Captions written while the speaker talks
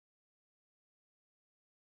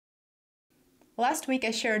Last week,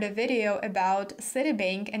 I shared a video about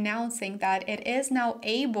Citibank announcing that it is now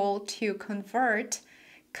able to convert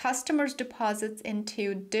customers' deposits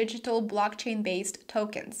into digital blockchain-based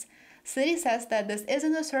tokens. Citi says that this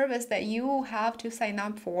isn't a service that you have to sign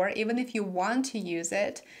up for, even if you want to use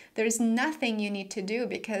it. There's nothing you need to do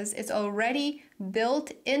because it's already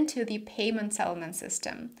built into the payment settlement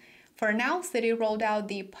system. For now, Citi rolled out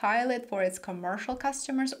the pilot for its commercial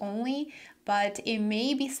customers only, but it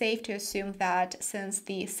may be safe to assume that since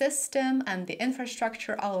the system and the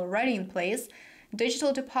infrastructure are already in place,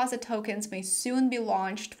 digital deposit tokens may soon be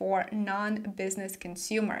launched for non-business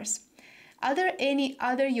consumers. Are there any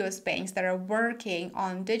other US banks that are working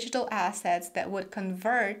on digital assets that would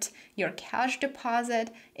convert your cash deposit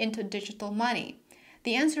into digital money?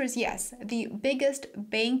 The answer is yes. The biggest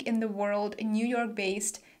bank in the world, New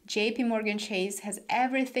York-based JP Chase, has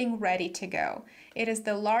everything ready to go. It is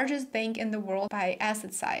the largest bank in the world by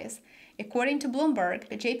asset size. According to Bloomberg,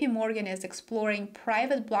 JP is exploring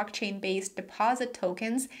private blockchain-based deposit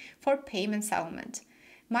tokens for payment settlement.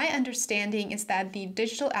 My understanding is that the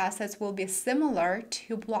digital assets will be similar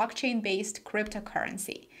to blockchain-based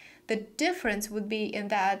cryptocurrency. The difference would be in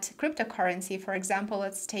that cryptocurrency, for example,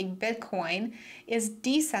 let's take Bitcoin, is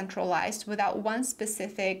decentralized without one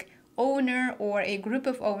specific owner or a group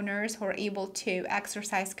of owners who are able to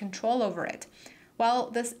exercise control over it. Well,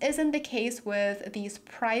 this isn't the case with these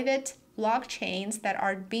private blockchains that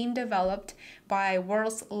are being developed by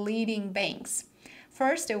world's leading banks.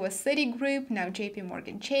 First, it was Citigroup. Now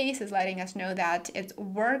JP Chase is letting us know that it's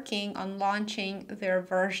working on launching their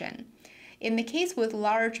version. In the case with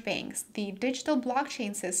large banks, the digital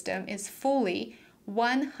blockchain system is fully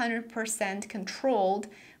 100% controlled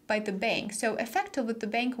by the bank. So effectively, the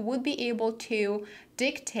bank would be able to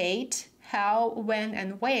dictate how, when,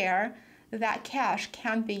 and where that cash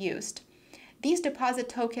can be used. These deposit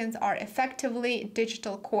tokens are effectively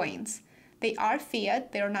digital coins. They are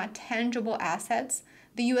fiat, they are not tangible assets.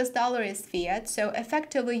 The US dollar is fiat, so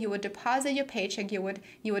effectively you would deposit your paycheck, you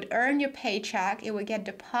would earn your paycheck, it would get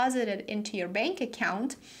deposited into your bank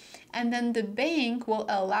account, and then the bank will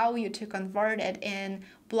allow you to convert it in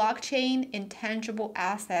blockchain intangible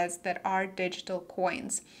assets that are digital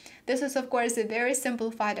coins. This is, of course, a very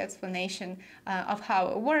simplified explanation of how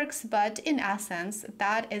it works, but in essence,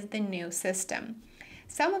 that is the new system.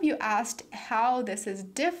 Some of you asked how this is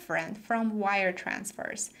different from wire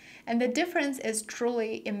transfers, and the difference is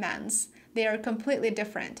truly immense. They are completely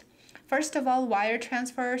different. First of all, wire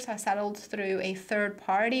transfers are settled through a third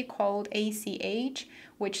party called ACH,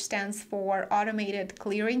 which stands for Automated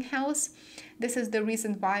Clearinghouse. This is the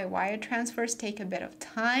reason why wire transfers take a bit of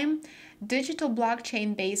time. Digital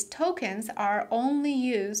blockchain-based tokens are only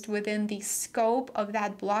used within the scope of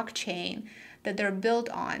that blockchain that they're built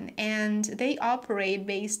on, and they operate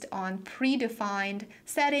based on predefined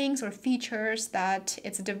settings or features that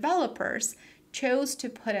its developers chose to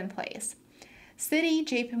put in place. Citi,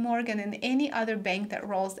 JP and any other bank that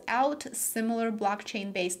rolls out similar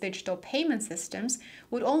blockchain-based digital payment systems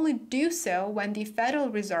would only do so when the Federal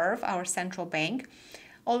Reserve, our central bank,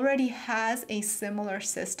 already has a similar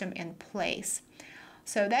system in place.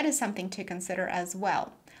 So that is something to consider as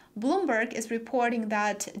well. Bloomberg is reporting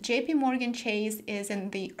that JP Chase is in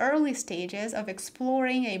the early stages of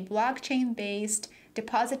exploring a blockchain-based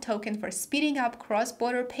deposit token for speeding up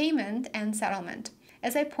cross-border payment and settlement.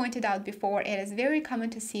 As I pointed out before, it is very common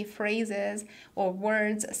to see phrases or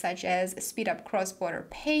words such as speed up cross-border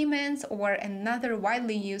payments, or another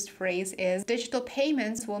widely used phrase is digital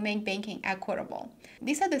payments will make banking equitable.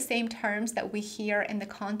 These are the same terms that we hear in the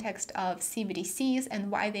context of CBDCs and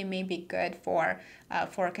why they may be good for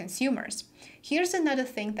consumers. Here's another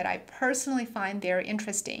thing that I personally find very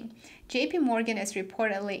interesting. JP is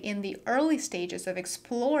reportedly in the early stages of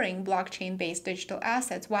exploring blockchain-based digital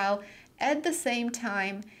assets, while at the same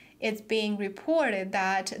time, it's being reported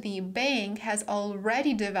that the bank has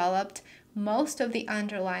already developed most of the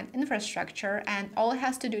underlying infrastructure, and all it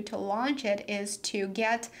has to do to launch it is to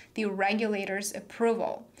get the regulator's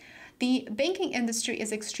approval. The banking industry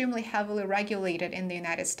is extremely heavily regulated in the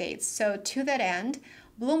United States, so to that end,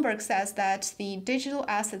 Bloomberg says that the digital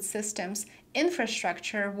asset system's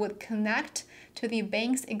infrastructure would connect to the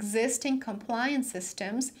bank's existing compliance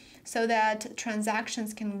systems so that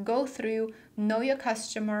transactions can go through Know Your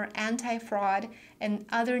Customer, anti-fraud, and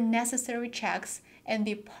other necessary checks and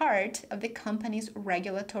be part of the company's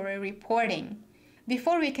regulatory reporting.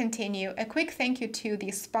 Before we continue, a quick thank you to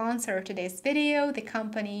the sponsor of today's video, the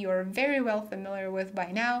company you're very well familiar with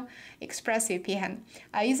by now, ExpressVPN.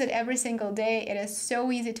 I use it every single day. It is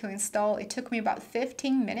so easy to install. It took me about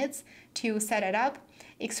 15 minutes to set it up.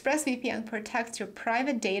 ExpressVPN protects your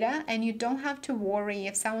private data, and you don't have to worry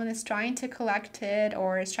if someone is trying to collect it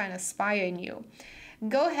or is trying to spy on you.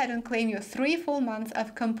 Go ahead and claim your 3 full months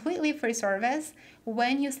of completely free service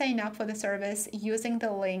when you sign up for the service using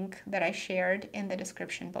the link that I shared in the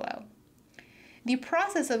description below. The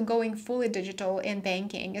process of going fully digital in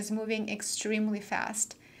banking is moving extremely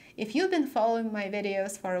fast. If you've been following my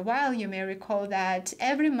videos for a while, you may recall that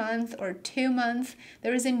every month or 2 months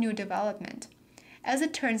there is a new development. As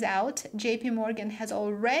it turns out, JP Morgan has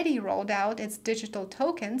already rolled out its digital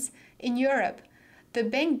tokens in Europe. The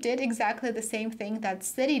bank did exactly the same thing that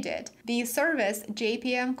Citi did. The service,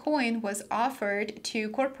 JPM Coin, was offered to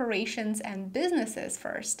corporations and businesses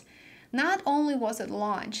first. Not only was it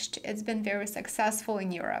launched, it's been very successful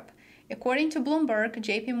in Europe. According to Bloomberg,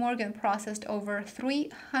 JP Morgan processed over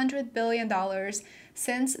 $300 billion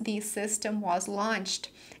since the system was launched.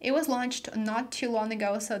 It was launched not too long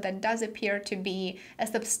ago, so that does appear to be a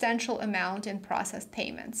substantial amount in processed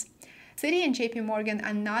payments. Citi and JP Morgan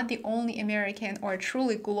are not the only American or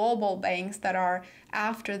truly global banks that are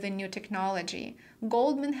after the new technology.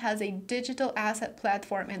 Goldman has a digital asset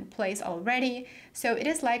platform in place already, so it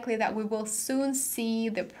is likely that we will soon see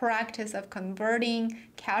the practice of converting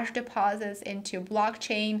cash deposits into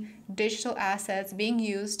blockchain digital assets being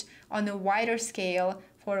used on a wider scale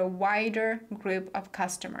for a wider group of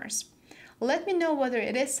customers. Let me know whether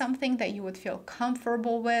it is something that you would feel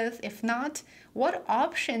comfortable with. If not, what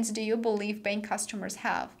options do you believe bank customers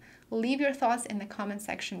have? Leave your thoughts in the comment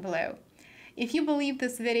section below. If you believe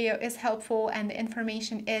this video is helpful and the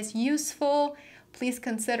information is useful, please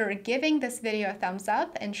consider giving this video a thumbs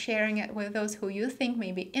up and sharing it with those who you think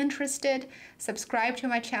may be interested. Subscribe to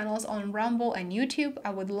my channels on Rumble and YouTube. I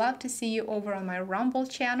would love to see you over on my Rumble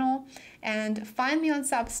channel. And find me on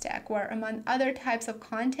Substack, where among other types of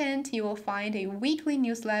content, you will find a weekly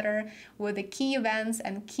newsletter with the key events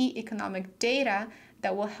and key economic data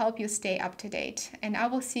that will help you stay up to date. And I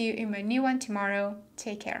will see you in my new one tomorrow.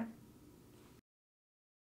 Take care.